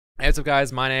Hey, what's up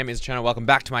guys, my name is Cherno. Welcome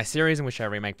back to my series in which I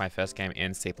remake my first game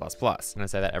in C++. And I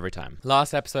say that every time.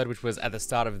 Last episode, which was at the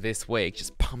start of this week,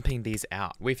 just pumping these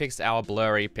out. We fixed our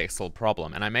blurry pixel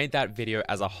problem, and I made that video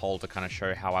as a whole to kind of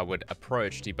show how I would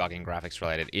approach debugging graphics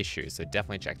related issues, so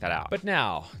definitely check that out. But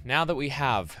now that we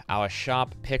have our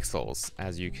sharp pixels,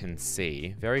 as you can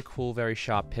see, very cool, very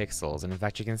sharp pixels, and in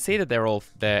fact you can see that they're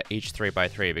each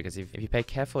 3x3, because if you pay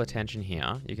careful attention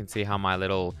here, you can see how my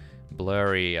little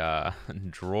blurry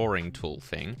drawing tool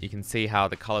thing, you can see how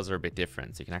the colors are a bit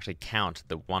different. So you can actually count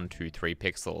the 1, 2, 3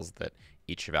 pixels that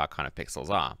each of our kind of pixels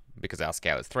are, because our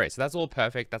scale is 3. So that's all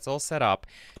perfect, that's all set up.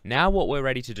 Now what we're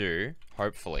ready to do,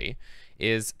 hopefully,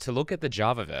 is to look at the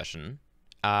Java version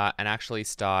and actually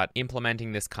start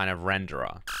implementing this kind of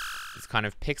renderer. This kind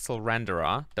of pixel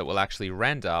renderer that will actually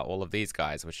render all of these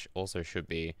guys, which also should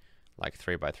be like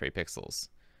 3x3 pixels.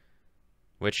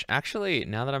 Which actually,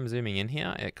 now that I'm zooming in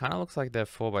here, it kind of looks like they're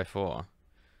 4x4.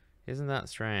 Isn't that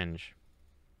strange?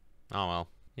 Oh well.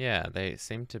 Yeah, they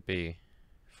seem to be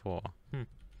 4.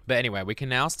 But anyway, we can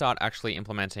now start actually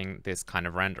implementing this kind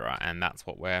of renderer, and that's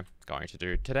what we're going to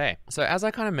do today. So as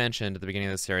I kind of mentioned at the beginning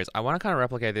of the series, I want to kind of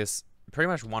replicate this pretty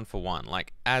much one for one,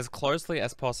 like as closely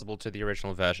as possible to the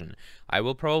original version. I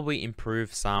will probably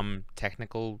improve some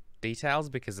technical details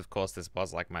because of course this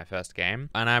was like my first game,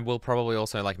 and I will probably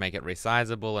also like make it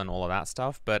resizable and all of that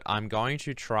stuff, but I'm going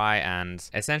to try and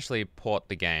essentially port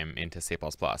the game into C++.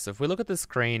 So if we look at the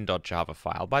screen.java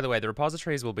file, by the way, the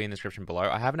repositories will be in the description below.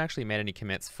 I haven't actually made any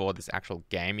commits for this actual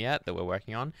game yet that we're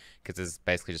working on because it's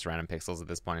basically just random pixels at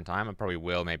this point in time. I probably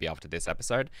will maybe after this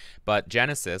episode, but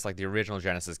Genesis, like the original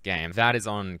Genesis game, that is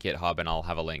on GitHub, and I'll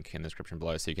have a link in the description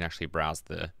below so you can actually browse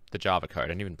the Java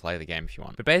code and even play the game if you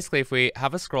want. But basically, if we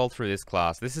have a scroll through this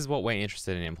class, this is what we're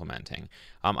interested in implementing.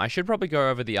 I should probably go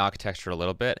over the architecture a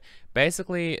little bit.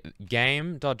 Basically,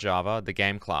 game.java, the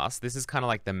game class, this is kind of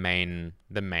like the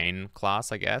main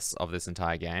class, I guess, of this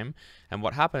entire game. And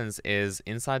what happens is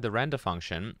inside the render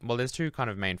function, well, there's two kind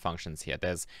of main functions here.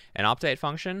 There's an update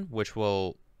function, which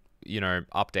will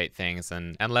update things,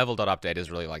 and level.update is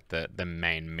really like the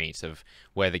main meat of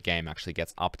where the game actually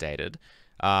gets updated.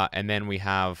 And then we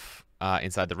have,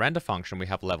 inside the render function, we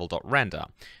have level.render.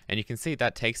 And you can see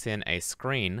that takes in a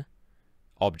screen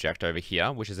object over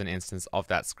here, which is an instance of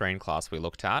that screen class we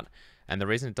looked at. And the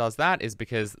reason it does that is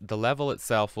because the level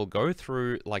itself will go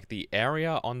through like the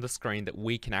area on the screen that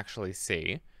we can actually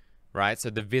see, right? So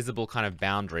the visible kind of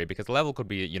boundary, because level could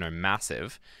be,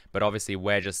 massive, but obviously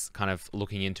we're just kind of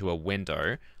looking into a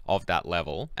window of that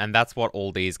level. And that's what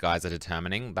all these guys are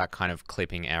determining, that kind of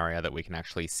clipping area that we can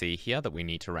actually see here that we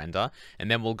need to render. And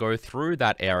then we'll go through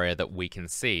that area that we can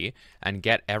see and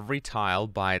get every tile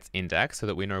by its index so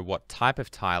that we know what type of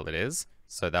tile it is.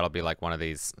 So that'll be like one of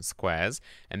these squares,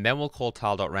 and then we'll call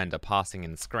tile.render passing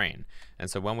in the screen. And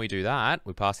so when we do that,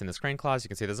 we pass in the screen class. You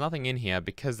can see there's nothing in here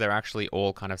because they're actually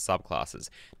all kind of subclasses.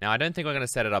 Now, I don't think we're going to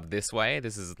set it up this way.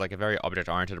 This is like a very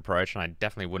object-oriented approach, and I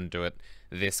definitely wouldn't do it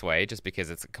this way just because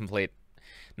it's a complete...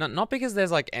 Not because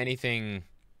there's like anything,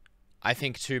 I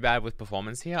think, too bad with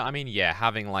performance here. I mean, yeah,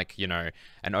 having like,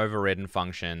 an overridden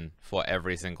function for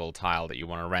every single tile that you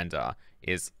want to render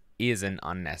is an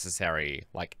unnecessary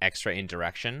like extra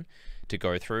indirection to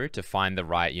go through to find the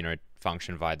right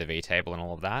function via the vtable and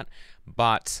all of that.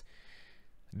 But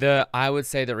I would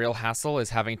say the real hassle is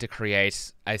having to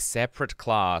create a separate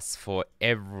class for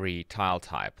every tile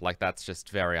type. Like, that's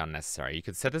just very unnecessary. You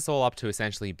could set this all up to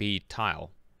essentially be tile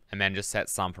and then just set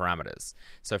some parameters.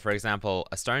 So for example,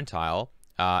 a stone tile,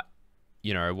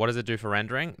 what does it do for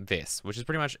rendering? This, which is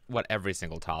pretty much what every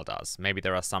single tile does. Maybe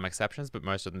there are some exceptions, but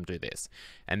most of them do this.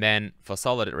 And then for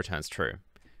solid, it returns true.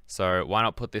 So why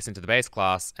not put this into the base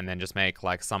class and then just make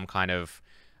like some kind of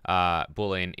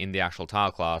boolean in the actual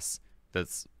tile class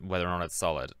that's whether or not it's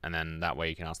solid. And then that way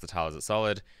you can ask the tile, is it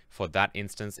solid? For that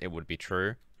instance, it would be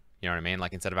true. You know what I mean?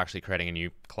 Like, instead of actually creating a new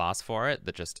class for it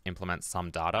that just implements some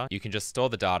data, you can just store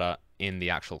the data in the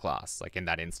actual class, like in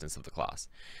that instance of the class.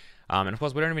 And of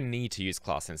course, we don't even need to use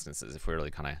class instances if we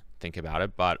really kind of think about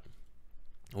it, but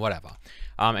whatever.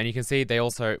 And you can see they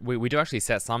also, we do actually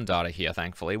set some data here,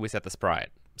 thankfully. We set the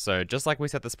sprite. So just like we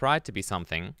set the sprite to be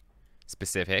something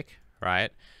specific,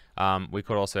 right? We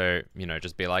could also,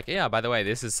 just be like, yeah, by the way,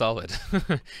 this is solid.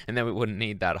 And then we wouldn't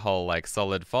need that whole like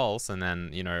solid false and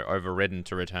then, overridden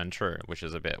to return true, which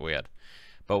is a bit weird.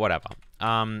 But whatever.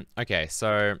 Okay,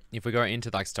 so if we go into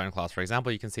like stone class, for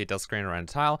example, you can see it does screen around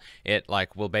a tile. It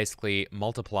like will basically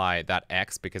multiply that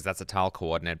X, because that's a tile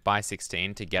coordinate, by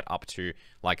 16 to get up to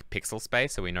like pixel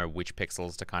space, so we know which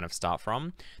pixels to kind of start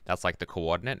from. That's like the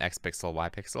coordinate, X pixel, Y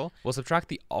pixel. We'll subtract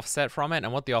the offset from it,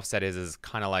 and what the offset is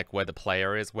kind of like where the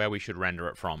player is, where we should render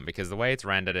it from, because the way it's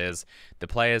rendered is the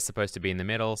player is supposed to be in the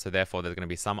middle, so therefore there's going to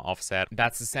be some offset.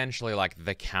 That's essentially like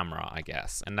the camera, I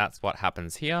guess, and that's what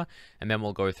happens here. And then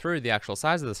we'll go through the actual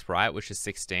size of the sprite, which is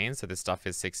 16, so this stuff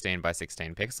is 16 by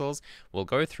 16 pixels. We'll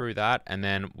go through that, and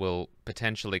then we'll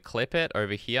potentially clip it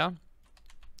over here,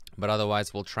 but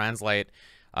otherwise we'll translate,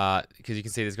 because you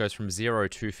can see this goes from 0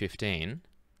 to 15,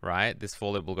 right? This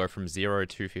for loop will go from 0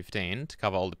 to 15 to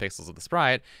cover all the pixels of the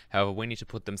sprite. However, we need to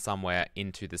put them somewhere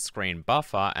into the screen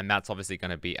buffer, and that's obviously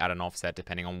going to be at an offset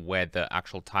depending on where the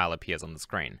actual tile appears on the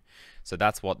screen. So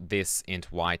that's what this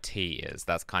int yt is.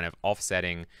 That's kind of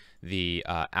offsetting the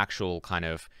actual kind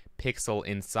of pixel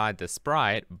inside the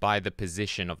sprite by the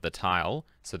position of the tile,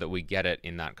 so that we get it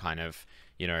in that kind of,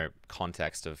 you know,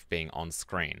 context of being on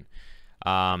screen.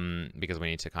 Because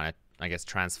we need to kind of, I guess,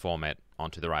 transform it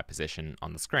onto the right position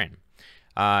on the screen.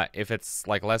 If it's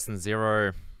like less than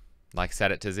 0, like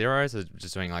set it to 0, so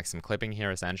just doing like some clipping here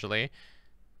essentially.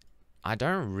 I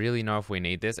don't really know if we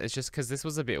need this. It's just because this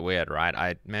was a bit weird, right?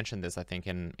 I mentioned this, I think,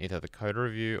 in either the code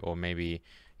review or maybe,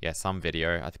 yeah, some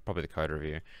video, I think probably the code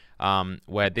review,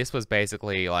 where this was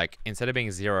basically like, instead of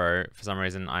being 0, for some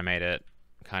reason I made it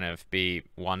kind of be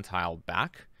one tile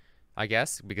back, I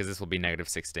guess, because this will be negative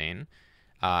 16.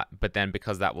 But then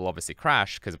because that will obviously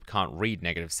crash, because we can't read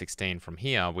negative 16 from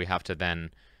here, we have to then,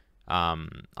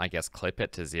 I guess, clip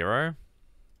it to 0.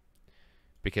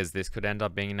 Because this could end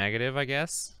up being negative, I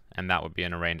guess. And that would be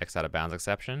an array index out of bounds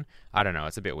exception. I don't know,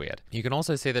 it's a bit weird. You can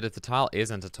also see that if the tile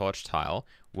isn't a torch tile,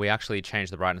 we actually change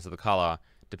the brightness of the color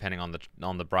depending on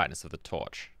the brightness of the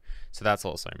torch. So that's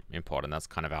also important. That's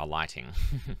kind of our lighting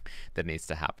that needs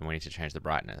to happen. We need to change the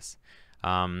brightness.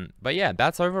 But yeah,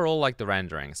 that's overall like the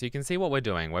rendering. So you can see what we're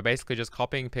doing. We're basically just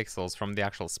copying pixels from the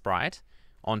actual sprite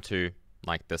onto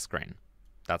like the screen.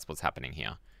 That's what's happening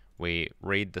here. We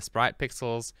read the sprite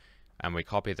pixels and we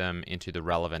copy them into the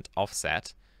relevant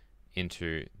offset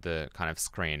into the kind of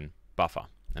screen buffer.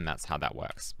 And that's how that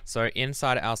works. So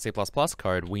inside our C++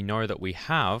 code, we know that we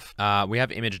have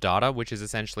image data, which is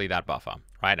essentially that buffer,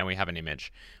 right? And we have an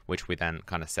image, which we then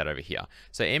kind of set over here.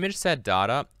 So image set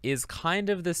data is kind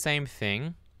of the same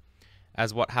thing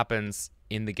as what happens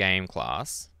in the game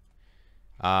class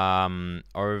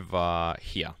over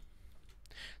here.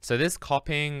 So this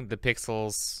copying the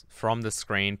pixels from the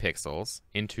screen pixels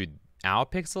into our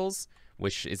pixels,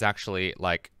 which is actually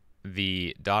like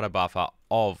the data buffer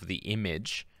of the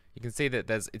image, you can see that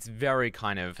it's very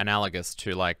kind of analogous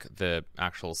to like the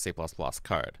actual C++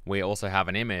 code. We also have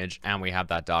an image and we have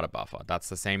that data buffer. That's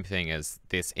the same thing as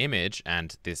this image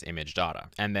and this image data.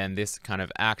 And then this kind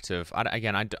of act of,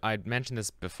 again, I mentioned this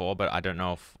before, but I don't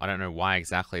know why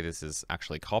exactly this is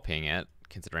actually copying it,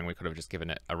 considering we could have just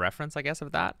given it a reference, I guess,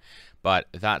 of that. But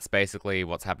that's basically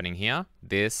what's happening here.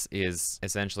 This is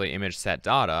essentially image set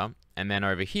data. And then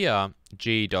over here,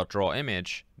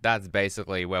 g.drawImage, that's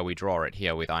basically where we draw it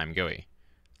here with IMGUI.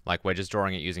 Like we're just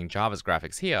drawing it using Java's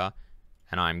graphics here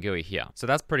and IMGUI here. So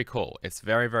that's pretty cool. It's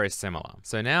very, very similar.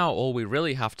 So now all we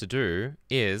really have to do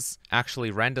is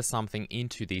actually render something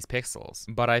into these pixels.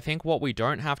 But I think what we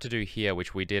don't have to do here,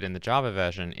 which we did in the Java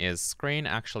version, is screen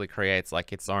actually creates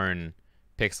like its own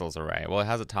pixels array. Well, it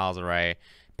has a tiles array.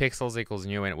 Pixels equals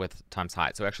new int width times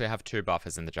height. So we actually have two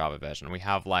buffers in the Java version. We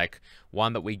have like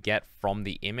one that we get from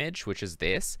the image, which is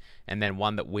this, and then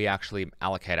one that we actually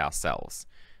allocate ourselves.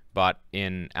 But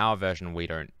in our version, we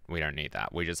don't need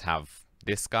that. We just have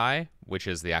this guy, which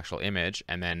is the actual image,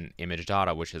 and then image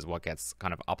data, which is what gets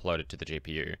kind of uploaded to the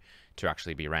GPU to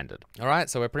actually be rendered. All right,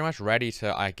 so we're pretty much ready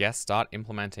to, I guess, start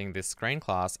implementing this screen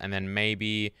class, and then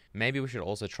maybe we should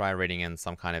also try reading in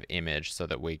some kind of image so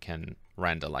that we can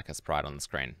render like a sprite on the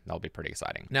screen. That'll be pretty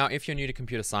exciting. Now, if you're new to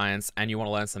computer science and you want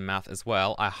to learn some math as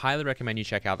well, I highly recommend you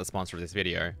check out the sponsor of this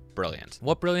video, Brilliant.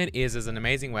 What Brilliant is an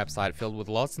amazing website filled with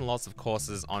lots and lots of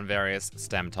courses on various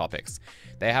STEM topics.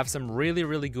 They have some really,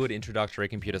 really good introductory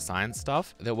computer science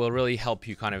stuff that will really help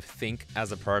you kind of think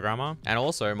as a programmer. And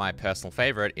also my personal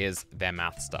favorite is their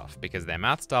math stuff, because their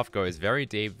math stuff goes very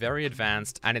deep, very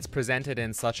advanced, and it's presented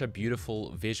in such a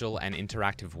beautiful visual and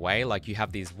interactive way. Like you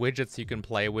have these widgets you can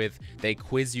play with. They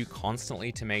quiz you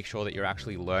constantly to make sure that you're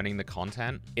actually learning the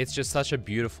content. It's just such a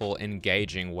beautiful,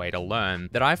 engaging way to learn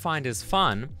that I find is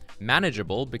fun,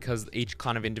 manageable because each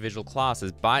kind of individual class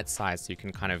is bite-sized, so you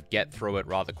can kind of get through it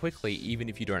rather quickly even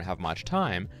if you don't have much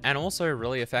time, and also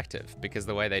really effective because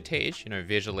the way they teach, you know,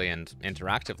 visually and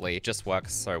interactively, just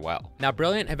works so well. Now,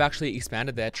 Brilliant have actually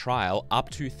expanded their trial up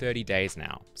to 30 days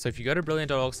now. So if you go to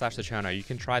brilliant.org/thecherno, you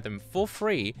can try them for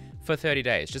free for 30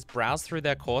 days. Just browse through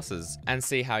their courses and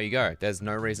see how you go. There's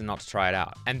no reason not to try it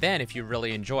out. And then if you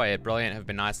really enjoy it, Brilliant have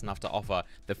been nice enough to offer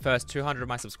the first 200 of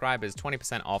my subscribers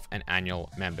 20% off an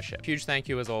annual membership. Huge thank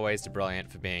you as always to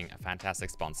Brilliant for being a fantastic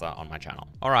sponsor on my channel.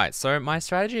 All right, so my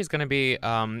strategy is going to be,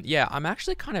 yeah, I'm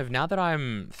actually kind of, now that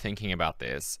I'm thinking about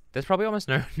this, there's probably almost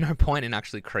no point in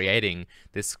actually creating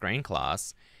this screen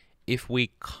class if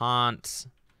we can't.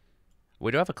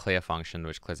 We do have a clear function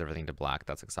which clears everything to black.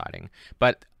 That's exciting.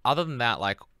 But other than that,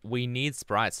 like, we need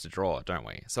sprites to draw, don't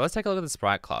we? So let's take a look at the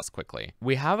sprite class quickly.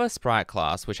 We have a sprite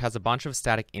class which has a bunch of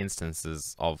static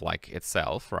instances of like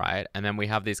itself, right? And then we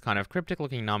have these kind of cryptic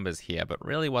looking numbers here, but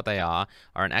really what they are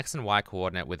an X and Y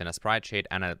coordinate within a sprite sheet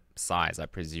and a size, I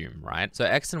presume, right? So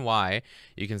X and Y,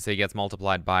 you can see gets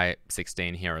multiplied by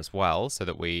 16 here as well, so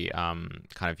that we kind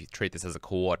of treat this as a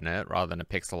coordinate rather than a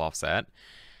pixel offset.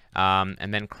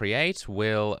 And then create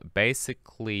will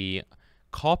basically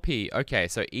copy. Okay,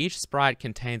 so each sprite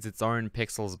contains its own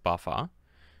pixels buffer.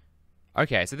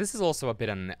 Okay, so this is also a bit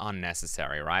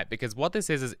unnecessary, right? Because what this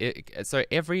is so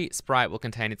every sprite will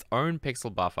contain its own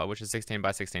pixel buffer, which is 16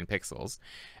 by 16 pixels.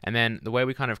 And then the way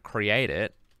we kind of create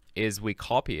it is we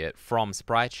copy it from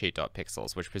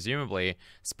spritesheet.pixels, which presumably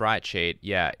spritesheet,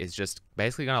 yeah, is just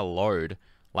basically going to load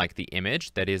like the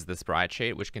image that is the sprite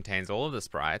sheet, which contains all of the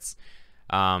sprites.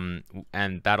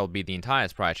 And that'll be the entire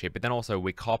sprite sheet, but then also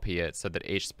we copy it so that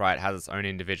each sprite has its own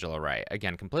individual array.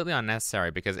 Again, completely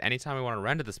unnecessary because anytime we want to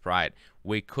render the sprite,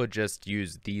 we could just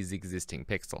use these existing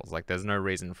pixels. Like, there's no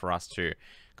reason for us to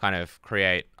kind of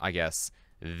create, I guess,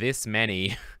 this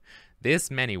many,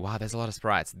 wow, there's a lot of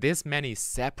sprites, this many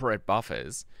separate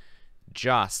buffers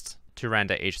just to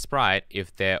render each sprite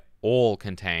if they're all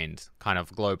contained kind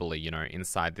of globally, you know,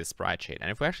 inside this sprite sheet. And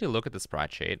if we actually look at the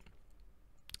sprite sheet,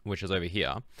 which is over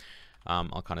here,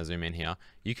 I'll kind of zoom in here,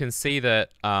 you can see that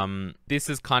this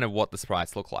is kind of what the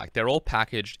sprites look like. They're all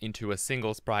packaged into a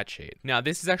single sprite sheet. Now,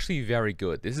 this is actually very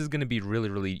good. This is going to be really,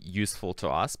 really useful to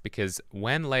us because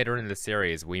when later in the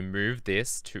series we move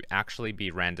this to actually be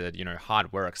rendered, you know,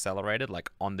 hardware accelerated, like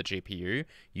on the GPU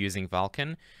using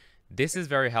Vulkan, this is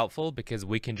very helpful because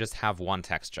we can just have one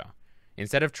texture.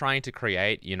 Instead of trying to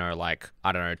create, you know, like,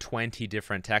 I don't know, 20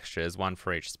 different textures, one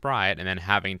for each sprite, and then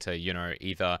having to, you know,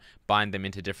 either bind them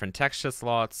into different texture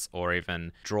slots or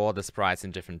even draw the sprites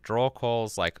in different draw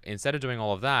calls, like, instead of doing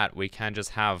all of that, we can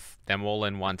just have them all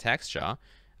in one texture,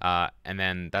 and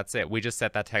then that's it. We just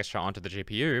set that texture onto the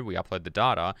GPU, we upload the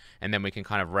data, and then we can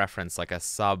kind of reference like a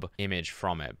sub image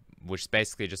from it, which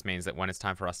basically just means that when it's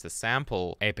time for us to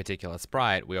sample a particular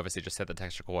sprite, we obviously just set the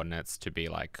texture coordinates to be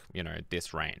like, you know,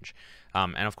 this range.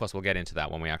 And of course, we'll get into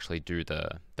that when we actually do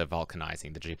the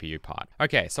vulcanizing, the GPU part.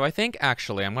 Okay, so I think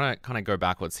actually I'm going to kind of go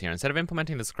backwards here. Instead of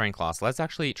implementing the screen class, let's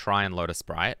actually try and load a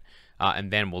sprite,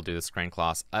 and then we'll do the screen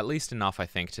class. At least enough, I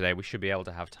think, today. We should be able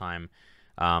to have time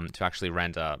to actually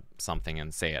render something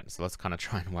and see it. So let's kind of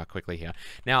try and work quickly here.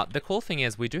 Now, the cool thing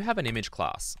is we do have an image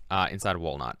class inside of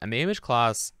Walnut, and the image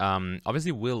class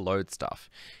obviously will load stuff.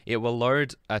 It will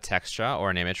load a texture or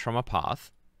an image from a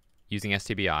path using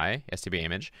stb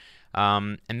image.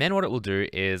 And then what it will do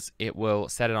is it will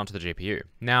set it onto the GPU.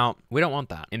 Now, we don't want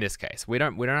that in this case. We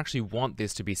don't actually want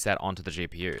this to be set onto the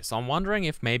GPU. So I'm wondering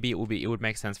if maybe it would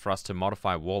make sense for us to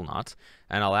modify Walnut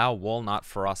and allow Walnut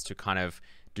for us to kind of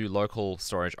do local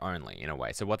storage only in a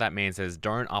way. So what that means is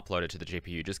don't upload it to the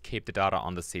GPU, just keep the data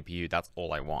on the CPU. That's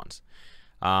all I want.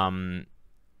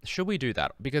 Should we do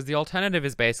that? Because the alternative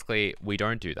is basically we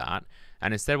don't do that.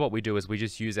 And instead what we do is we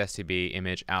just use stb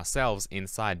image ourselves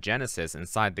inside Genesis,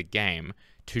 inside the game,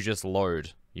 to just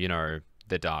load, you know,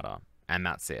 the data. And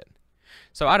that's it.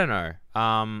 So I don't know.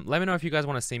 Let me know if you guys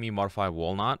want to see me modify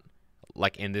Walnut,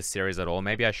 like in this series at all.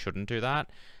 Maybe I shouldn't do that.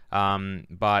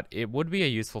 But it would be a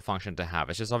useful function to have.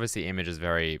 It's just obviously image is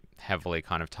very heavily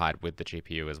kind of tied with the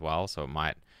GPU as well, so it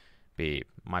might be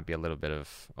a little bit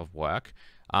of work.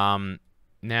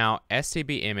 Now,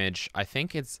 stb image, I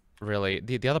think it's really,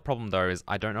 the other problem though is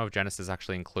I don't know if Genesis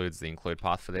actually includes the include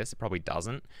path for this. It probably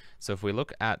doesn't. So if we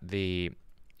look at the,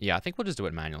 yeah, I think we'll just do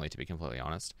it manually, to be completely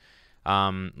honest.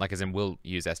 Like as in we'll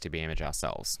use stb image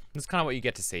ourselves. That's kind of what you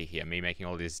get to see here, me making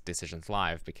all these decisions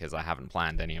live because I haven't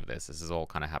planned any of this. This is all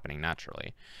kind of happening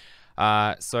naturally.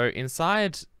 So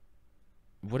inside,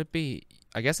 would it be,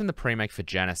 I guess in the pre-make for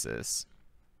Genesis,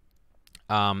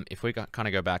 if we kind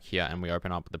of go back here and we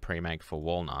open up the pre-make for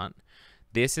Walnut,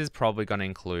 This is probably going to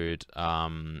include, or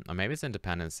maybe it's in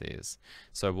dependencies.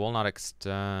 So walnut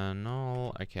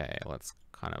external. Okay, let's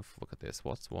kind of look at this.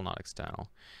 What's walnut external?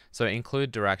 So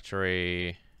include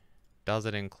directory. Does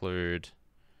it include?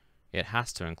 It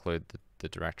has to include the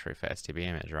directory for stb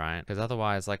image, right? Because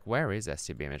otherwise, like, where is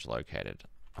stb image located?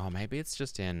 Oh, maybe it's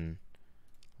just in.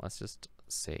 Let's just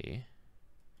see.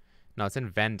 No, it's in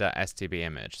vendor stb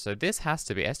image. So this has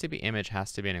to be, stb image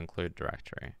has to be an include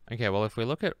directory. Okay, well, if we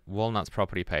look at Walnut's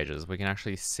property pages, we can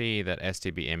actually see that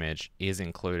stb image is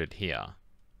included here.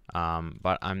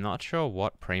 But I'm not sure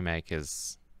what premake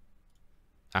is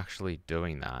actually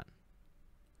doing that.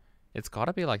 It's got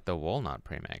to be like the Walnut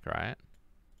premake, right?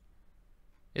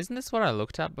 Isn't this what I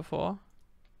looked at before?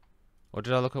 Or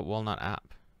did I look at Walnut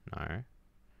app? No.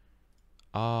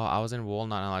 Oh, I was in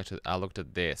Walnut and I looked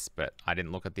at this, but I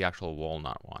didn't look at the actual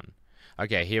Walnut one.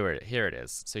 Okay, here it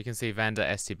is. So you can see vendor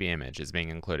stb image is being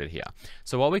included here.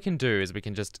 So what we can do is we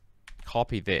can just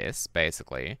copy this,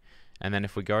 basically, and then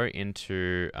if we go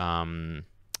into, and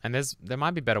there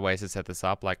might be better ways to set this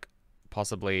up, like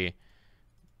possibly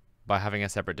by having a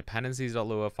separate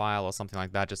dependencies.lua file or something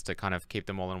like that, just to kind of keep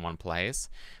them all in one place.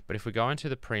 But if we go into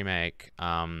the premake,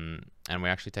 and we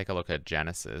actually take a look at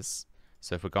Genesis,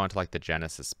 so if we go into like the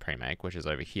Genesis premake, which is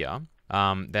over here,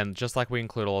 then just like we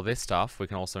include all of this stuff, we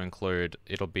can also include,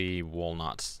 it'll be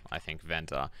Walnut, I think,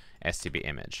 vendor stb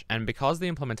image. And because the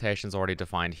implementation is already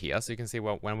defined here, so you can see,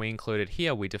 well, when we include it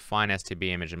here, we define stb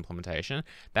image implementation.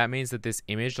 That means that this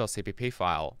image.cpp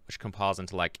file, which compiles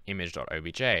into like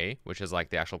image.obj, which is like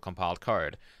the actual compiled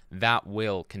code, that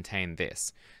will contain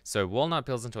this. So Walnut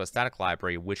builds into a static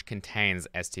library which contains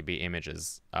stb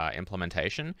images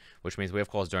implementation, which means we of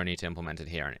course don't need to implement it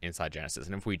here inside Genesis.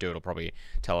 And if we do, it'll probably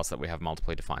tell us that we have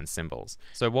multiply defined symbols.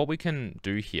 So what we can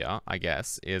do here, I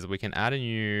guess, is we can add a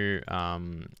new,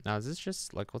 now is this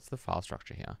just like, what's the file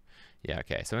structure here? Yeah,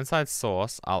 okay. So inside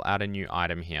source, I'll add a new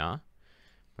item here.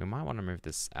 We might want to move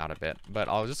this out a bit, but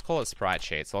I'll just call it sprite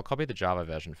sheet. So I'll copy the Java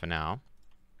version for now.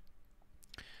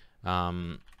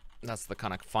 That's the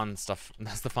kind of fun stuff.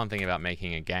 That's the fun thing about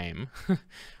making a game.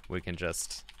 We can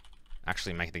just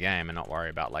actually make the game and not worry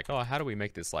about like, oh, how do we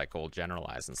make this like all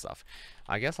generalized and stuff.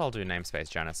 I guess I'll do namespace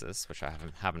Genesis, which I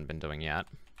haven't been doing yet,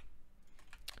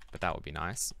 but that would be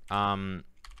nice. And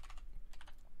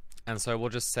so we'll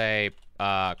just say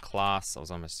class. I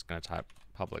was almost going to type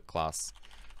public class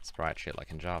sprite sheet like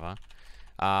in Java.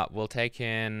 We'll take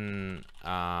in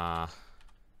const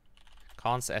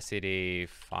std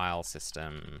file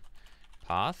system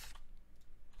path.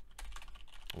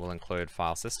 We'll include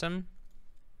file system.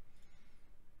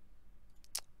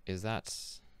 Is that,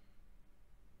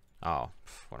 oh,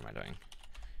 what am I doing?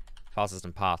 File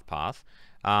system path.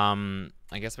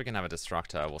 I guess we can have a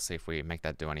destructor. We'll see if we make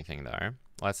that do anything though.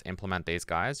 Let's implement these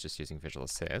guys just using Visual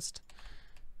Assist.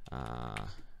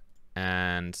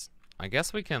 And I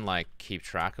guess we can like keep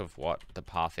track of what the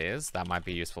path is. That might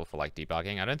be useful for like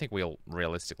debugging. I don't think we'll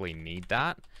realistically need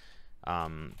that,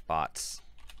 but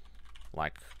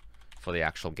like for the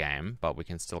actual game, but we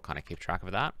can still kind of keep track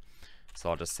of that. So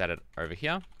I'll just set it over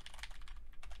here.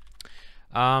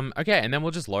 Okay, and then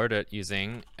we'll just load it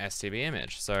using stb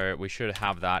image. So we should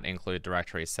have that include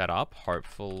directory set up.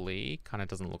 Hopefully, kind of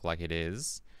doesn't look like it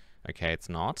is. Okay, it's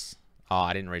not. Oh,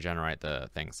 I didn't regenerate the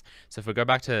things. So if we go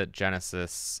back to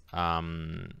Genesis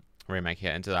remake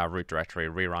here into our root directory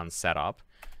rerun setup,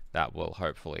 that will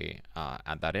hopefully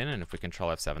add that in. And if we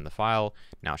control F7 the file,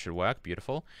 now it should work.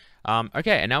 Beautiful.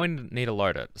 Okay, and now we need to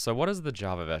load it. So what does the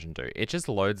Java version do? It just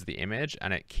loads the image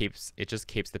and it just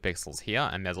keeps the pixels here.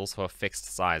 And there's also a fixed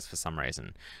size for some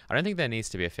reason. I don't think there needs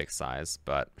to be a fixed size,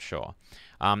 but sure.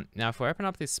 Now if we open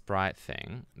up this sprite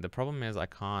thing, the problem is I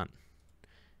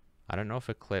don't know if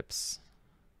Eclipse,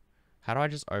 how do I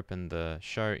just open the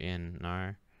show in?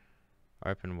 No.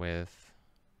 Open with,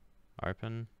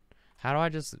 open. How do I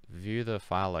just view the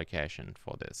file location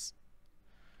for this?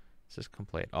 It's just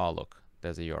complete. Oh, look,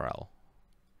 there's a URL.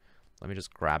 Let me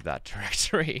just grab that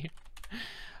directory.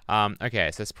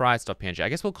 Okay, so sprites.png. I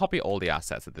guess we'll copy all the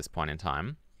assets at this point in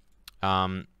time.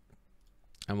 And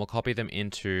we'll copy them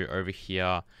into over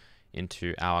here,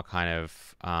 into our kind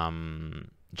of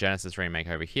Genesis remake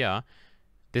over here.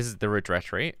 This is the root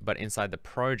directory, but inside the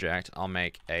project, I'll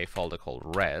make a folder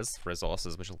called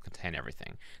resources, which will contain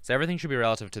everything. So everything should be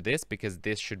relative to this because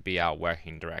this should be our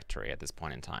working directory at this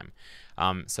point in time.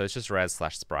 So it's just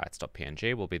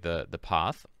res/sprites.png will be the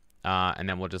path. And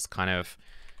then we'll just kind of,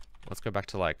 let's go back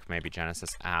to like maybe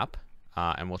Genesis app,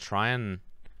 and we'll try and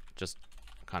just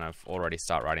kind of already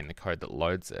start writing the code that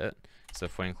loads it. So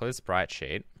if we include sprite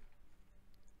sheet,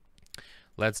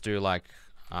 let's do like,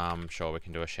 sure, we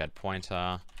can do a shared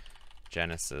pointer,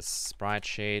 Genesis sprite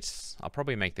sheet. I'll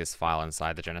probably make this file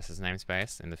inside the Genesis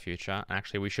namespace in the future.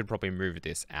 Actually, we should probably move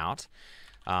this out,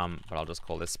 but I'll just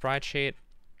call this sprite sheet.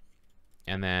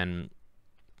 And then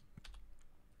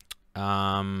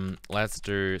let's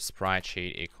do sprite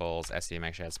sheet equals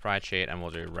make sure it's sprite sheet, and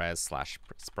we'll do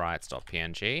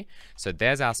res/sprites.png. So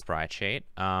there's our sprite sheet.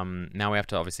 Now we have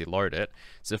to obviously load it.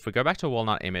 So if we go back to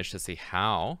walnut image to see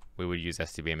how we would use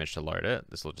stb image to load it,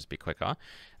 this will just be quicker.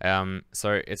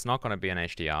 So it's not going to be an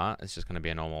HDR, it's just going to be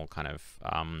a normal kind of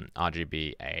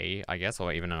RGBA, I guess,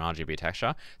 or even an RGB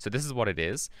texture. So this is what it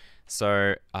is.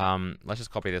 So let's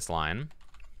just copy this line.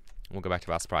 We'll go back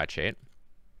to our sprite sheet.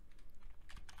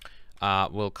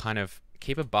 We'll kind of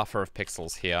keep a buffer of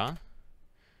pixels here,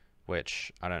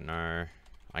 which I don't know.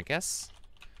 I guess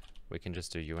we can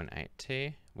just do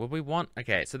UN8T. Would we want?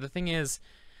 Okay, so the thing is,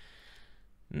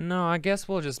 no, I guess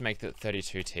we'll just make it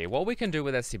 32T. What we can do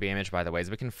with stb image, by the way, is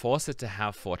we can force it to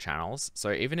have 4 channels.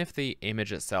 So even if the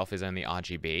image itself is only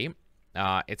RGB,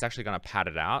 it's actually going to pad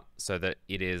it out so that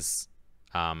it is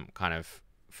kind of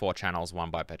 4 channels,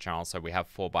 1 byte per channel, so we have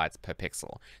 4 bytes per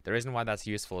pixel. The reason why that's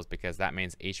useful is because that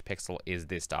means each pixel is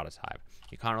this data type.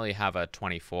 You can't really have a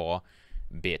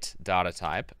 24-bit data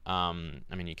type. I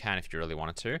mean, you can if you really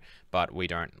wanted to, but we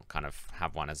don't kind of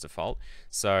have one as default.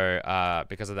 So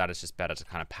because of that, it's just better to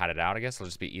kind of pad it out, I guess. It'll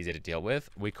just be easier to deal with.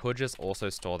 We could just also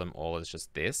store them all as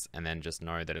just this, and then just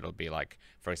know that it'll be like,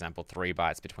 for example, 3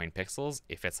 bytes between pixels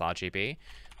if it's RGB,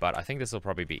 but I think this will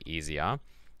probably be easier.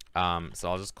 So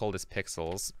I'll just call this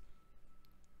pixels.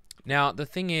 Now, the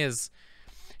thing is,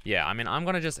 yeah, I mean, I'm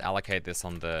going to just allocate this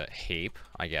on the heap,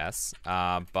 I guess.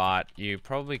 But you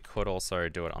probably could also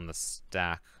do it on the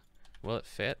stack. Will it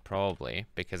fit? Probably,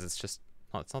 because it's just,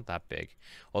 oh, it's not that big.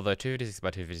 Although 256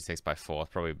 by 256 by 4 is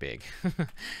probably big.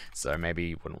 So maybe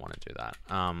you wouldn't want to do that.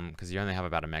 Because you only have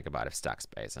about a megabyte of stack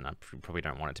space, and I probably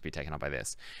don't want it to be taken up by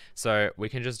this. So we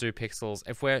can just do pixels.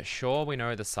 If we're sure we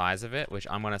know the size of it, which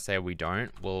I'm going to say we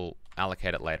don't, we'll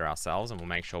allocate it later ourselves, and we'll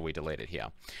make sure we delete it here.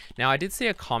 Now, I did see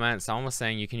a comment. Someone was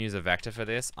saying you can use a vector for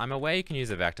this. I'm aware you can use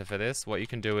a vector for this. What you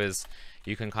can do is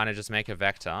you can kind of just make a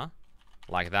vector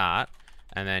like that.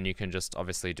 And then you can just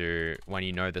obviously do, when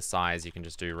you know the size, you can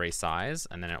just do resize,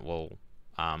 and then it will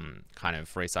kind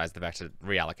of resize the vector,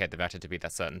 reallocate the vector to be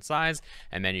that certain size.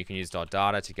 And then you can use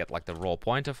 .data to get like the raw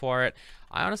pointer for it.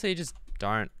 I honestly just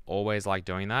don't always like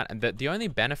doing that. And the only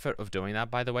benefit of doing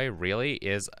that, by the way, really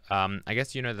is, I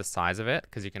guess you know the size of it,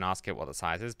 because you can ask it what the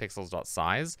size is,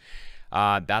 pixels.size.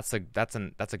 That's a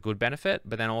good benefit,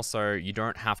 but then also you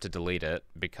don't have to delete it,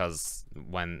 because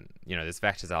when, you know, this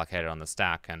vector is allocated on the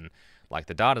stack and like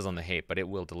the data's on the heap, but it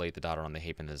will delete the data on the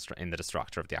heap in the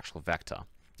destructor of the actual vector,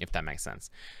 if that makes sense.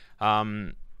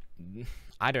 I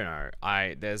don't know.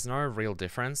 There's no real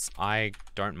difference. I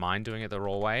don't mind doing it the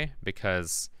raw way,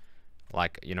 because,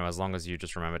 like, you know, as long as you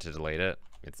just remember to delete it,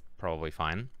 it's probably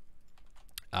fine.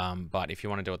 But if you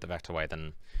want to do it the vector way,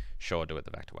 then sure, do it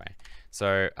the vector way.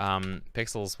 So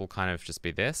pixels will kind of just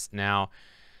be this. Now,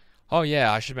 oh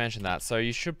yeah, I should mention that. So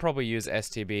you should probably use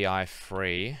stbi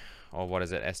free. Or what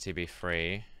is it? STB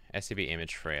free, STB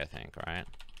image free, I think, right?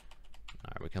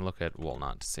 No, we can look at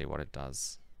Walnut to see what it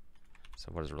does. So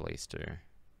what does release do?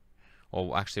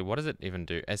 Or actually, what does it even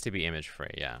do? STB image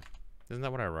free, yeah. Isn't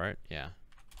that what I wrote? Yeah.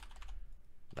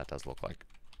 That does look like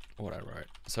what I wrote.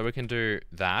 So we can do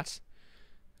that.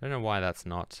 I don't know why that's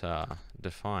not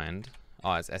defined.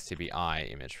 Oh, it's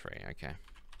STBI image free, okay.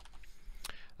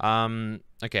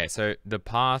 Okay, so the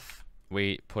path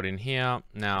we put in here.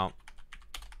 Now,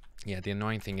 yeah, the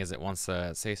annoying thing is it wants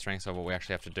a C string, so what we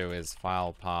actually have to do is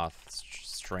file path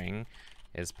string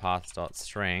is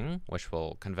path.string, which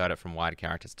will convert it from wide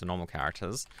characters to normal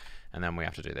characters, and then we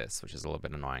have to do this, which is a little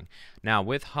bit annoying. Now,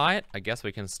 with height, I guess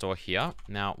we can store here.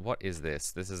 Now, what is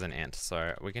this? This is an int,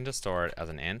 so we can just store it as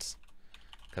an int,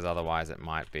 because otherwise it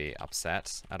might be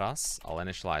upset at us. I'll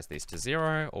initialize these to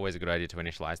 0. Always a good idea to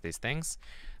initialize these things.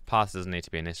 Path doesn't need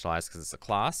to be initialized because it's a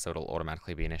class, so it'll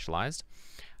automatically be initialized.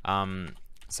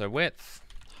 So width,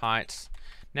 height.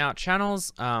 Now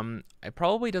channels, it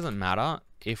probably doesn't matter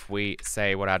if we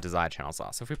say what our desired channels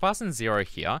are. So if we pass in 0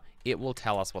 here, it will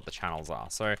tell us what the channels are.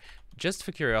 So just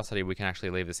for curiosity, we can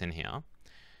actually leave this in here.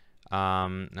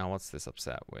 Now what's this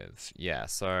upset with? Yeah,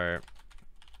 so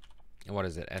what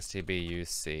is it?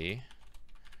 stbuc.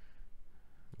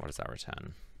 What does that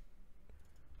return?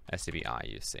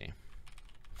 stbiuc.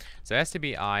 So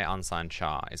stbi unsigned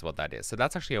char is what that is. So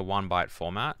that's actually a 1 byte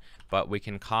format, but we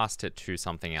can cast it to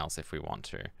something else if we want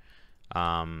to.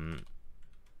 And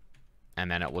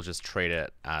then it will just treat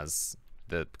it as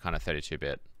the kind of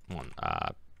 32-bit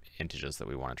integers that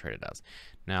we want to treat it as.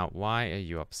 Now, why are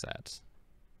you upset?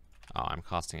 Oh, I'm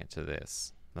casting it to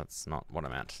this. That's not what I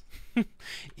meant.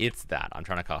 It's that. I'm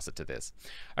trying to cast it to this.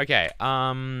 Okay,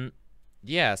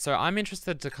 yeah, so I'm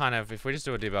interested to kind of, if we just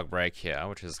do a debug break here,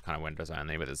 which is kind of Windows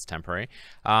only, but it's temporary,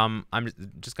 I'm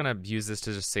just going to use this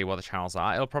to just see what the channels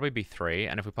are. It'll probably be 3,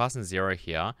 and if we pass in 0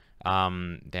 here,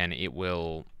 then it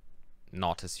will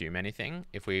not assume anything.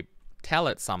 If we tell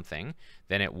it something,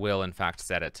 then it will in fact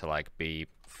set it to like be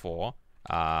 4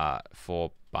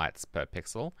 bytes per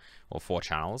pixel, or 4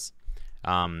 channels.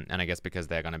 And I guess because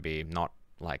they're going to be not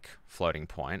like floating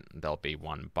point, there'll be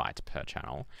 1 byte per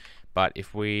channel. But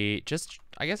if we just,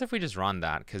 I guess if we just run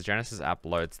that, because Genesis app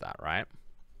loads that, right?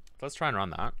 Let's try and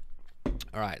run that.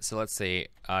 All right, so let's see.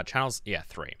 Channels, yeah,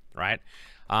 3, right?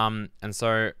 And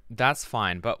so that's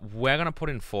fine, but we're going to put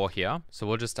in 4 here. So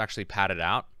we'll just actually pad it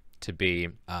out to be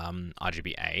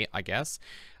RGBA, I guess.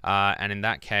 And in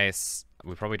that case,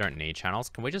 we probably don't need channels.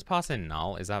 Can we just pass in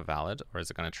null? Is that valid? Or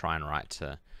is it going to try and write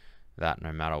to that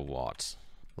no matter what?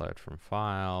 Load from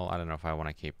file. I don't know if I want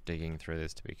to keep digging through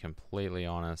this, to be completely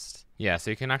honest. Yeah,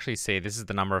 so you can actually see this is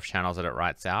the number of channels that it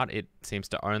writes out. It seems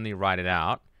to only write it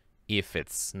out if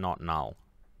it's not null.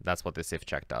 That's what this if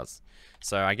check does.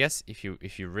 So I guess if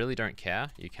you really don't care,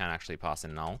 you can actually pass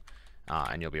in null,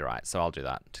 and you'll be right. So I'll do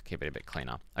that to keep it a bit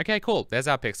cleaner. Okay, cool. There's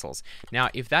our pixels. Now,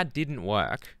 if that didn't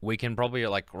work, we can probably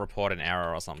like report an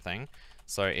error or something.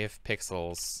 So if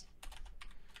pixels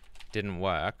didn't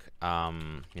work,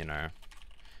 you know,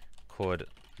 could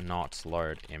not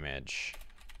load image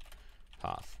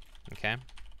path, okay?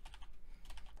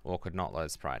 Or could not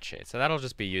load sprite sheet. So that'll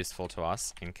just be useful to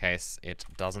us in case it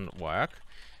doesn't work.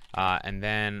 And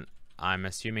then I'm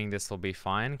assuming this will be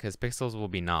fine because pixels will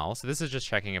be null. So this is just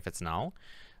checking if it's null.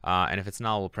 And if it's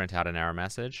null, we'll print out an error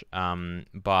message.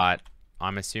 But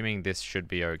I'm assuming this should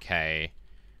be okay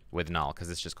with null because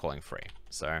it's just calling free.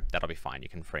 So that'll be fine. You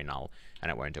can free null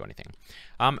and it won't do anything.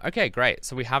 Okay, great.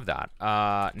 So we have that.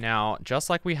 Now, just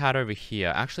like we had over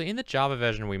here, actually in the Java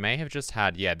version, we may have just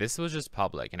had, yeah, this was just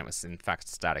public and it was in fact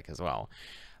static as well.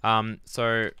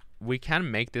 So we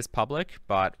can make this public,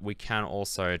 but we can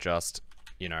also just,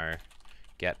 you know,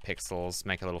 get pixels,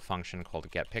 make a little function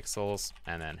called get pixels,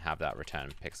 and then have that return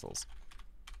pixels.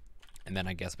 And then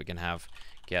I guess we can have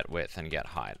get width and get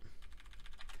height.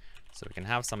 So we can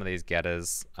have some of these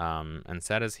getters and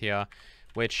setters here,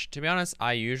 which to be honest,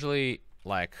 I usually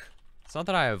like, it's not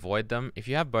that I avoid them. If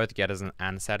you have both getters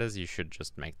and setters, you should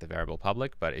just make the variable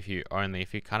public. But if you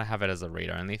kind of have it as a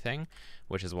read-only thing,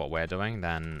 which is what we're doing,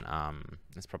 then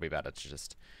it's probably better to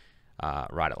just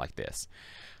write it like this.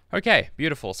 Okay,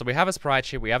 beautiful. So we have a sprite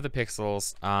sheet, we have the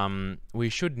pixels. We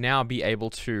should now be able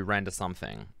to render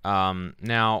something.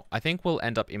 Now, I think we'll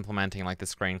end up implementing like the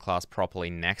screen class properly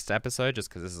next episode, just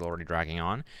because this is already dragging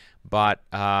on. But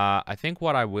I think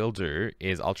what I will do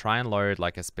is I'll try and load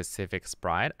like a specific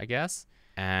sprite, I guess.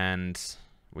 And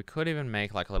we could even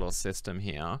make like a little system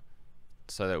here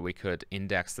so that we could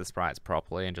index the sprites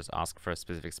properly and just ask for a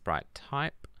specific sprite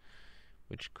type,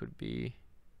 which could be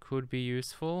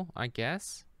useful, I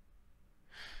guess.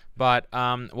 But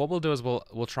what we'll do is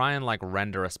we'll try and like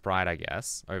render a sprite, I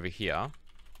guess, over here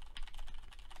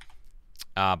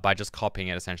by just copying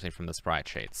it essentially from the sprite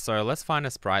sheet. So let's find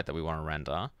a sprite that we want to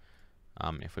render.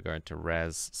 If we go to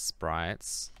res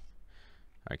sprites,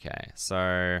 okay,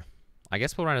 so I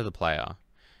guess we'll render the player.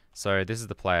 So this is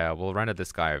the player. We'll render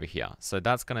this guy over here. So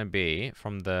that's going to be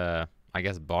from the, I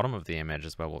guess, bottom of the image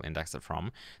is where we'll index it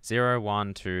from. 0,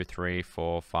 1, 2, 3,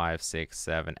 4, 5, 6,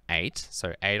 7, 8.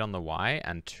 So 8 on the Y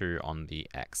and 2 on the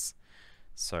X.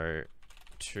 So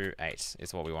 2, 8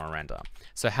 is what we want to render.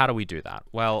 So how do we do that?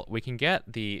 Well, we can get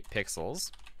the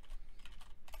pixels.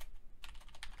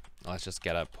 Let's just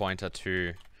get a pointer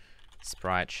to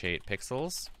sprite sheet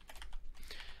pixels.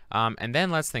 And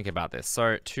then let's think about this.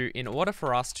 So in order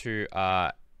for us to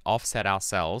offset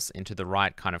ourselves into the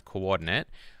right kind of coordinate,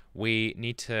 we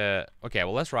need to, okay,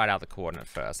 well, let's write out the coordinate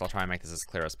first. I'll try and make this as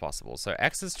clear as possible. So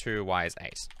X is 2, Y is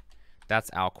 8. That's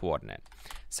our coordinate.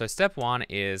 So step 1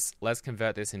 is let's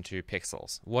convert this into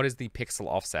pixels. What is the pixel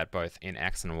offset both in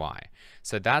X and Y?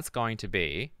 So that's going to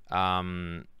be,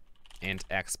 int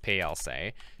XP, I'll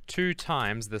say, 2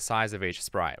 times the size of each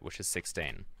sprite, which is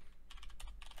 16.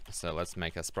 So let's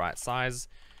make a sprite size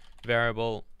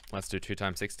variable. Let's do 2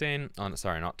 times 16. Oh,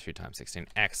 sorry, not 2 times 16.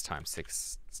 X times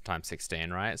 6 times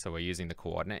 16, right? So we're using the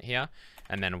coordinate here,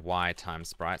 and then Y times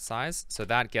sprite size. So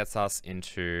that gets us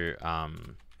into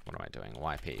what am I doing?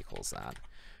 YP equals that.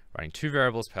 Writing 2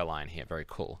 variables per line here. Very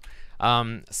cool.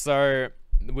 So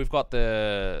we've got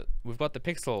the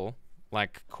pixel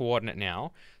like coordinate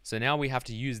now. So now we have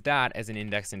to use that as an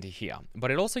index into here.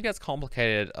 But it also gets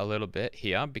complicated a little bit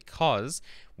here, because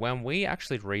when we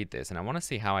actually read this, and I want to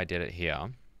see how I did it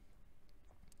here.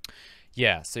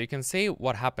 Yeah, so you can see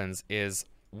what happens is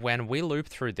when we loop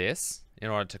through this in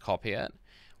order to copy it,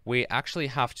 we actually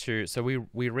have to, so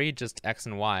we read just x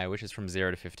and y, which is from 0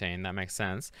 to 15, that makes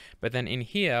sense. But then in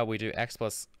here, we do x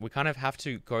plus, we kind of have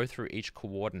to go through each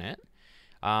coordinate,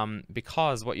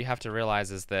 because what you have to realize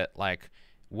is that, like,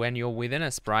 when you're within a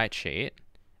sprite sheet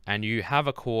and you have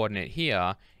a coordinate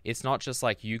here, it's not just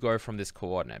like you go from this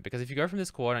coordinate, because if you go from this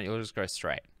coordinate, you'll just go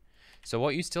straight. So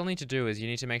what you still need to do is you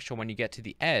need to make sure when you get to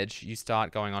the edge, you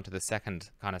start going onto the second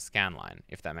kind of scan line,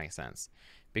 if that makes sense.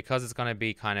 Because it's going to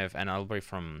be kind of, and it'll be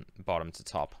from bottom to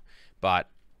top, but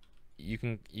you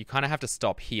kind of have to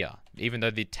stop here, even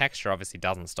though the texture obviously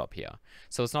doesn't stop here.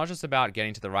 So it's not just about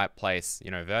getting to the right place,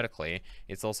 you know, vertically,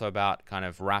 it's also about kind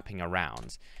of wrapping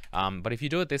around. But if you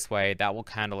do it this way, that will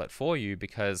handle it for you,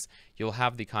 because you'll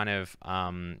have the kind of,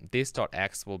 this dot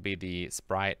x will be the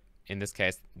sprite. In this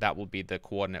case, that will be the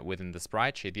coordinate within the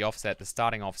sprite sheet, the offset, the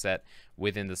starting offset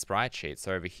within the sprite sheet.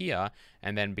 So over here,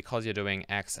 and then because you're doing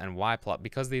x and y plot,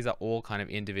 because these are all kind of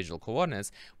individual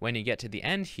coordinates, when you get to the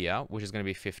end here, which is going to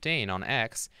be 15 on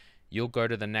x, you'll go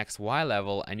to the next y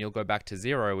level and you'll go back to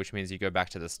 0, which means you go back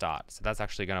to the start. So that's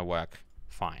actually going to work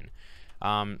fine.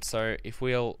 So if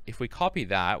we copy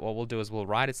that, what we'll do is we'll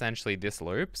write essentially this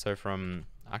loop. So from,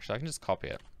 actually I can just copy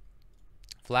it.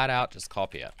 Flat out, just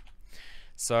copy it.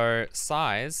 So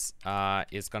size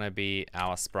is going to be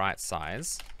our sprite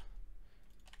size.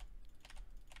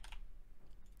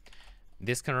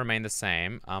 This can remain the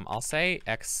same. I'll say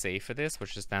xc for this,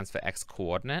 which just stands for x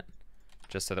coordinate,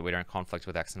 just so that we don't conflict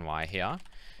with x and y here.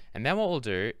 And then what we'll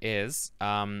do is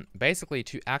basically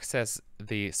to access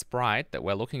the sprite that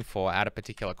we're looking for at a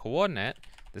particular coordinate,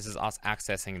 this is us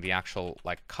accessing the actual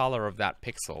like color of that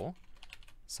pixel.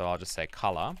 So I'll just say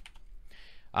color.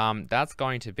 That's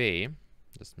going to be,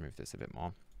 just move this a bit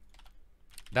more.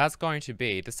 That's going to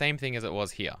be the same thing as it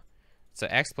was here. So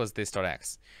x plus this dot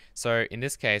x. So in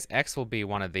this case, x will be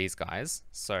one of these guys.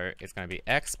 So it's going to be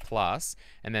x plus,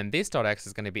 and then this dot x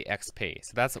is going to be xp.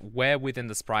 So that's where within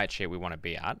the sprite sheet we want to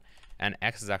be at. And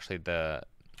x is actually the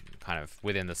kind of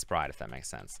within the sprite, if that makes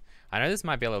sense. I know this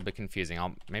might be a little bit confusing.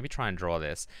 I'll maybe try and draw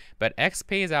this. But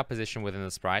xp is our position within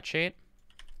the sprite sheet.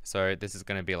 So this is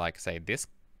going to be like, say, this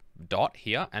dot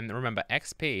here. And remember,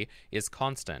 xp is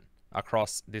constant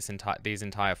across these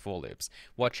entire for loops.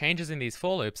 What changes in these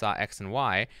for loops are x and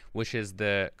y, which is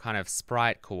the kind of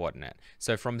sprite coordinate.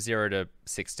 So from 0 to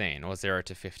 16 or 0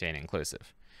 to 15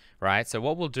 inclusive, right? So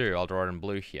what we'll do, I'll draw it in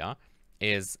blue here,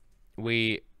 is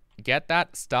we get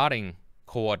that starting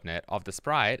coordinate of the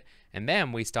sprite, and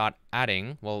then we start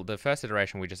adding, well, the first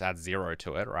iteration, we just add 0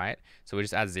 to it, right? So we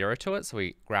just add 0 to it. So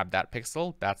we grab that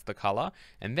pixel, that's the color,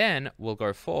 and then we'll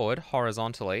go forward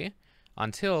horizontally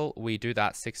until we do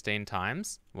that 16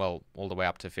 times, well, all the way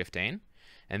up to 15.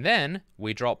 And then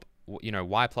we drop, you know,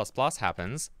 y plus plus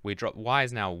happens. We drop, y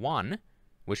is now 1,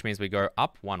 which means we go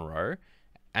up 1 row,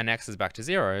 and x is back to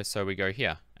 0, so we go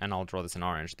here. And I'll draw this in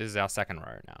orange. This is our second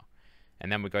row now. And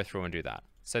then we go through and do that.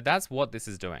 So that's what this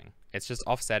is doing. It's just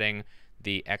offsetting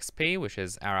the xp, which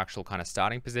is our actual kind of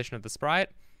starting position of the sprite,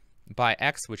 by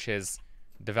x, which is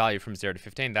the value from 0 to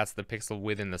 15. That's the pixel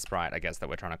within the sprite, I guess, that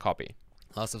we're trying to copy.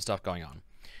 Lots of stuff going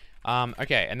on.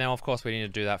 Okay, and then of course we need to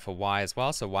do that for y as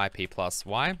well. So yp plus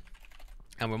y.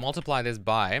 And we'll multiply this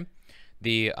by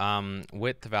the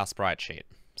width of our sprite sheet.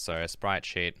 So sprite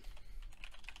sheet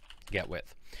get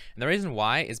width. And the reason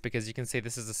why is because you can see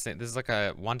this is like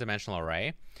a one-dimensional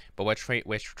array, but we're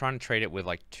trying to treat it with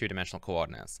like two-dimensional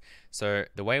coordinates. So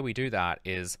the way we do that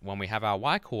is when we have our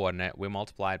y coordinate, we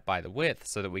multiply it by the width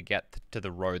so that we get to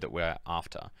the row that we're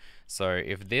after. So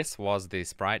if this was the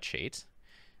sprite sheet,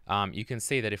 you can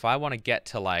see that if I want to get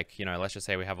to, like, you know, let's just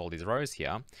say we have all these rows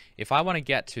here. If I want to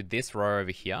get to this row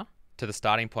over here, to the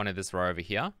starting point of this row over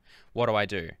here, what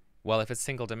do? Well, if it's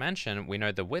single dimension, we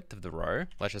know the width of the row.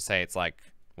 Let's just say it's like,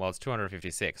 well, it's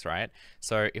 256, right?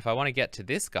 So if I want to get to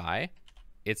this guy,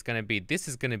 it's going to be, this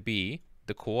is going to be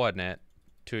the coordinate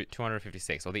to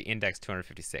 256, or the index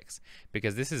 256,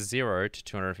 because this is 0 to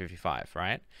 255,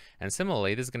 right? And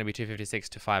similarly, this is going to be 256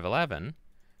 to 511,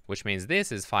 which means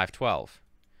this is 512.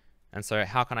 And so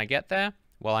how can I get there?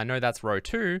 Well, I know that's row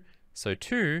 2, so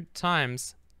 2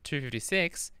 times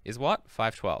 256 is what?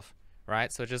 512,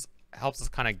 right? So it just helps us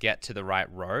kind of get to the right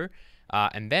row.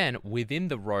 And then within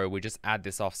the row, we just add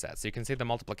this offset. So you can see the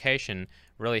multiplication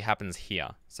really happens here.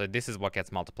 So this is what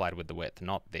gets multiplied with the width,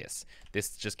 not this.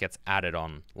 This just gets added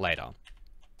on later.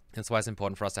 That's why it's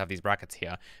important for us to have these brackets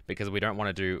here, because we don't want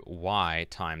to do y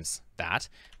times that.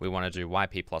 We want to do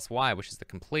yp plus y, which is the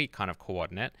complete kind of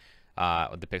coordinate,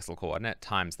 the pixel coordinate,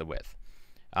 times the width.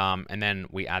 And then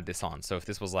we add this on. So if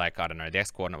this was like, I don't know, the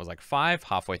x-coordinate was like 5,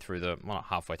 halfway through the, well, not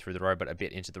halfway through the row, but a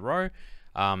bit into the row,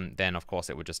 then of course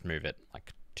it would just move it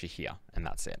like to here, and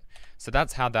that's it. So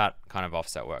that's how that kind of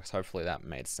offset works. Hopefully that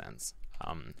made sense.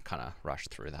 Kind of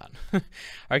rushed through that.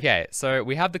 Okay, so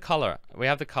we have the color, we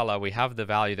have the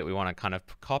value that we want to kind of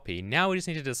copy. Now we just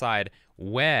need to decide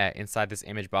where inside this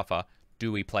image buffer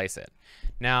do we place it.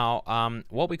 Now,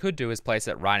 what we could do is place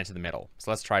it right into the middle. So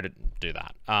let's try to do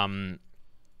that.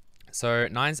 So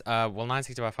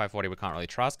 960 by 540 we can't really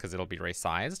trust because it'll be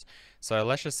resized. So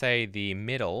let's just say the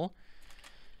middle,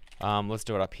 let's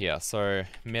do it up here. So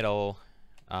middle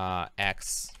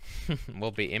x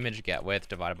will be image get width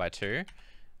divided by 2.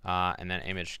 And then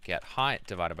image get height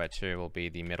divided by 2 will be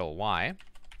the middle y.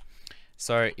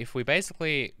 So if we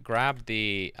basically grab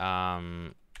the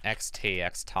x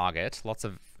target, lots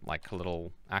of like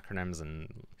little acronyms and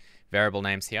variable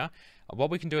names here, what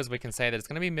we can do is we can say that it's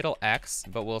going to be middle x,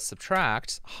 but we'll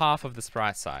subtract half of the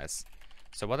sprite size.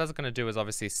 So what that's going to do is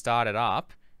obviously start it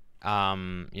up.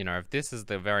 You know, if this is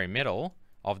the very middle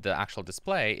of the actual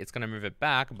display, it's going to move it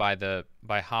back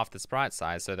by half the sprite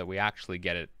size so that we actually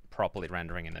get it properly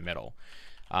rendering in the middle.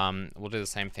 We'll do the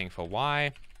same thing for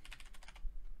y.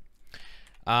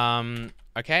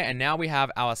 Okay, and now we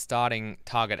have our starting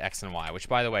target x and y, which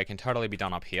by the way can totally be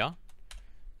done up here.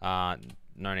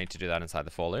 No need to do that inside the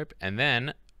for loop. And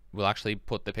then we'll actually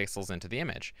put the pixels into the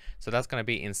image. So that's going to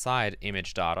be inside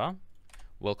image data.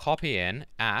 We'll copy in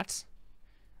at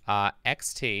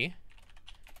xt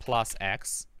plus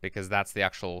x, because that's the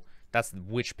actual, that's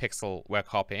which pixel we're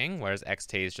copying, whereas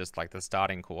xt is just like the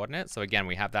starting coordinate. So again,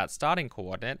 we have that starting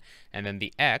coordinate, and then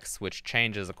the x, which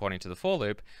changes according to the for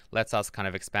loop, lets us kind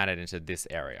of expand it into this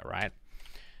area, right?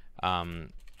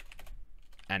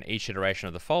 And each iteration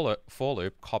of the for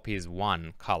loop copies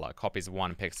one color, copies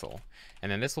one pixel.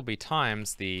 And then this will be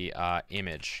times the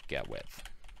image get width.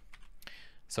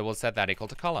 So we'll set that equal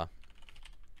to color.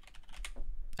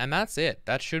 And that's it.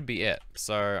 That should be it.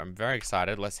 So I'm very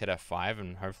excited. Let's hit F5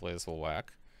 and hopefully this will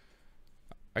work.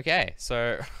 Okay,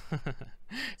 so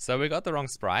so we got the wrong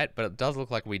sprite, but it does look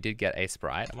like we did get a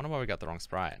sprite. I wonder why we got the wrong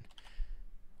sprite.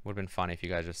 Would have been funny if you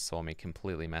guys just saw me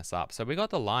completely mess up. So we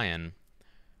got the lion.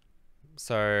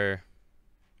 So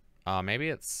maybe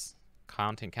it's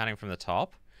counting from the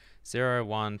top. 0,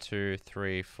 1, 2,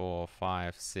 3, 4,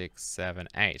 5, 6, 7,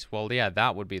 8. Well, yeah,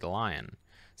 that would be the lion.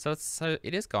 So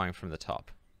it is going from the top.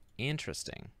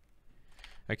 Interesting.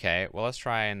 Okay, well, let's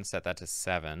try and set that to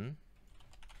 7.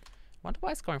 Wonder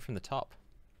why it's going from the top.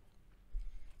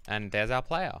 And there's our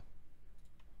player.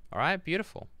 All right,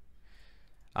 beautiful.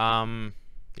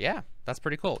 Yeah, that's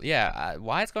pretty cool. Yeah,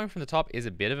 why it's going from the top is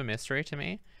a bit of a mystery to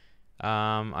me.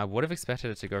 I would have expected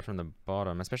it to go from the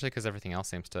bottom, especially because everything else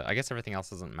seems to, I guess everything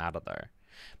else doesn't matter though.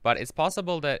 But it's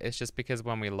possible that it's just because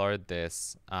when we load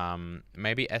this,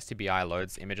 maybe STBI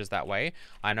loads images that way.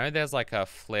 I know there's like a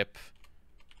flip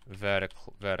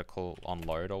vertical on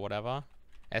load or whatever.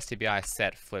 STBI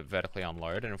set flip vertically on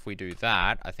load, and if we do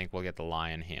that, I think we'll get the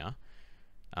lion here.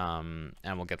 And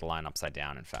we'll get the line upside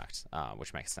down, in fact,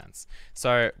 which makes sense.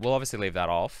 So we'll obviously leave that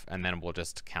off, and then we'll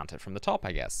just count it from the top,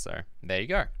 I guess. So there you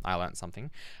go. I learned something.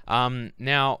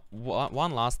 Now,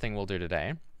 one last thing we'll do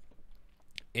today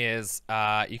is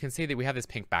you can see that we have this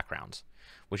pink background,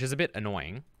 which is a bit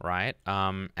annoying, right?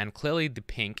 And clearly the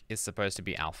pink is supposed to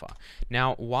be alpha.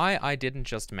 Now, why I didn't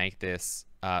just make this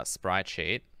sprite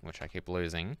sheet, which I keep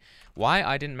losing, why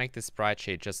I didn't make this sprite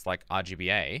sheet just like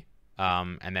RGBA,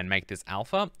 and then make this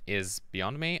alpha is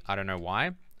beyond me. I don't know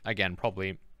why. Again,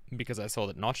 probably because I saw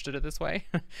that Notch did it this way.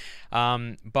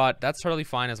 But that's totally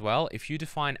fine as well. If you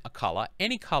define a color,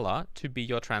 any color to be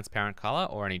your transparent color,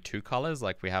 or any two colors,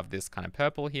 like we have this kind of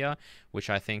purple here, which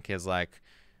I think is like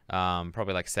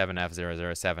probably like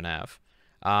 7F007F.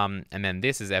 And then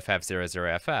this is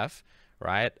FF00FF,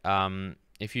 right?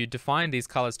 If you define these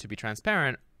colors to be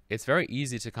transparent, it's very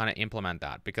easy to kind of implement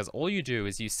that, because all you do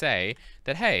is you say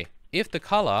that, hey, if the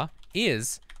color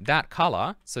is that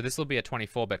color, so this will be a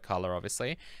 24-bit color,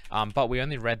 obviously, but we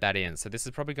only read that in, so this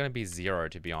is probably going to be 0,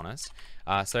 to be honest.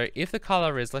 So if the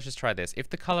color is, let's just try this, if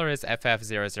the color is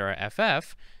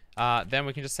FF00FF, then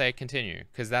we can just say continue,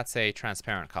 because that's a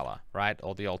transparent color, right?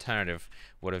 Or the alternative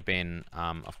would have been,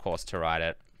 of course, to write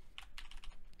it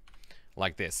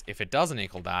like this. If it doesn't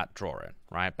equal that, draw it,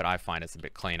 right? But I find it's a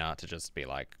bit cleaner to just be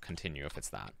like continue if it's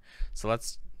that. So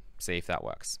let's see if that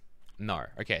works. No.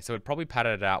 Okay, so it probably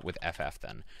padded it out with FF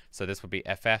then. So this would be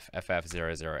FF,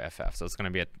 FF00, FF. So it's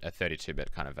going to be a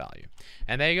 32-bit kind of value.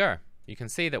 And there you go. You can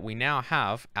see that we now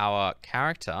have our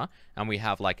character and we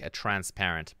have like a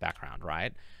transparent background,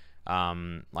 right?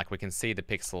 Like we can see the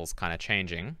pixels kind of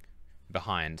changing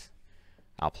behind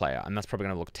our player. And that's probably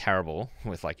going to look terrible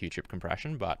with like YouTube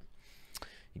compression, but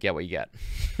you get what you get.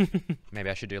 Maybe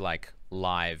I should do like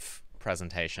live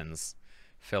presentations,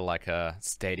 fill like a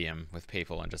stadium with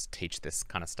people and just teach this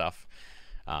kind of stuff.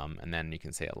 And then you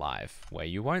can see it live where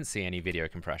you won't see any video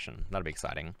compression. That'll be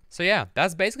exciting. So yeah,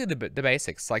 that's basically the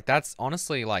basics. Like that's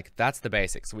honestly like, that's the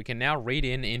basics. We can now read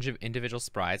in individual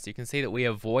sprites. You can see that we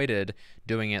avoided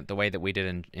doing it the way that we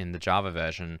did in the Java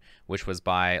version, which was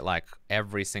by like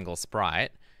every single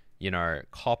sprite, you know,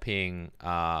 copying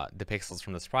the pixels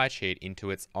from the sprite sheet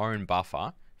into its own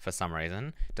buffer for some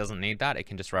reason. It doesn't need that. It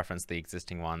can just reference the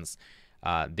existing ones,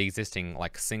 the existing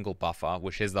like single buffer,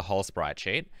 which is the whole sprite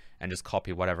sheet, and just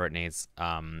copy whatever it needs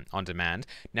on demand.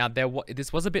 Now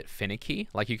this was a bit finicky.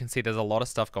 Like you can see there's a lot of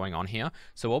stuff going on here.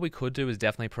 So what we could do is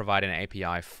definitely provide an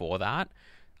API for that.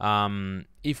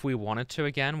 If we wanted to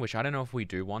again, which I don't know if we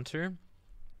do want to.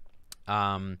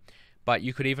 But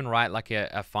you could even write like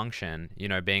a function, you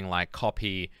know, being like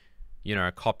copy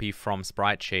from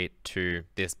sprite sheet to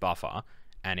this buffer,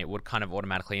 and it would kind of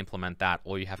automatically implement that.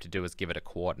 All you have to do is give it a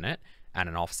coordinate and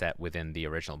an offset within the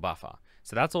original buffer.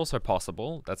 So that's also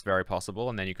possible. That's very possible.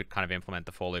 And then you could kind of implement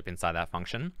the for loop inside that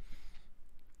function.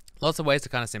 Lots of ways to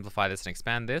kind of simplify this and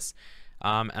expand this.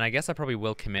 And I guess I probably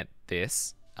will commit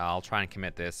this. I'll try and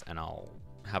commit this, and I'll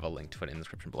have a link to it in the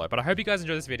description below. But I hope you guys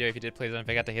enjoyed this video. If you did, please don't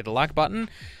forget to hit the like button.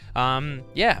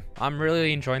 Yeah, I'm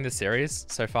really enjoying this series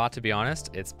so far, to be honest.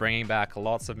 It's bringing back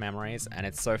lots of memories, and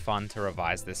it's so fun to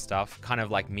revise this stuff. Kind of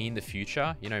like me in the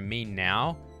future, you know, me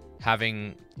now,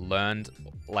 having learned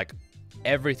like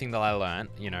everything that I learned,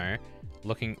 you know,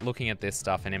 looking at this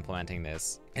stuff and implementing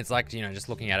this. It's like, you know, just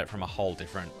looking at it from a whole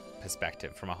different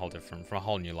perspective, from a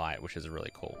whole new light, which is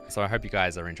really cool. So I hope you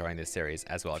guys are enjoying this series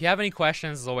as well. If you have any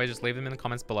questions, as always, just leave them in the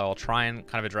comments below. I'll try and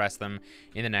kind of address them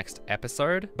in the next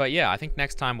episode. But yeah, I think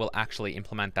next time we'll actually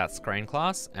implement that screen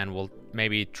class, and we'll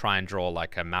maybe try and draw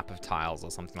like a map of tiles or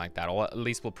something like that, or at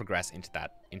least we'll progress into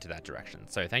that direction.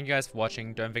 So thank you guys for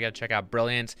watching. Don't forget to check out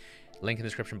Brilliant, link in the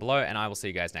description below, and I will see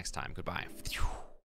you guys next time. Goodbye.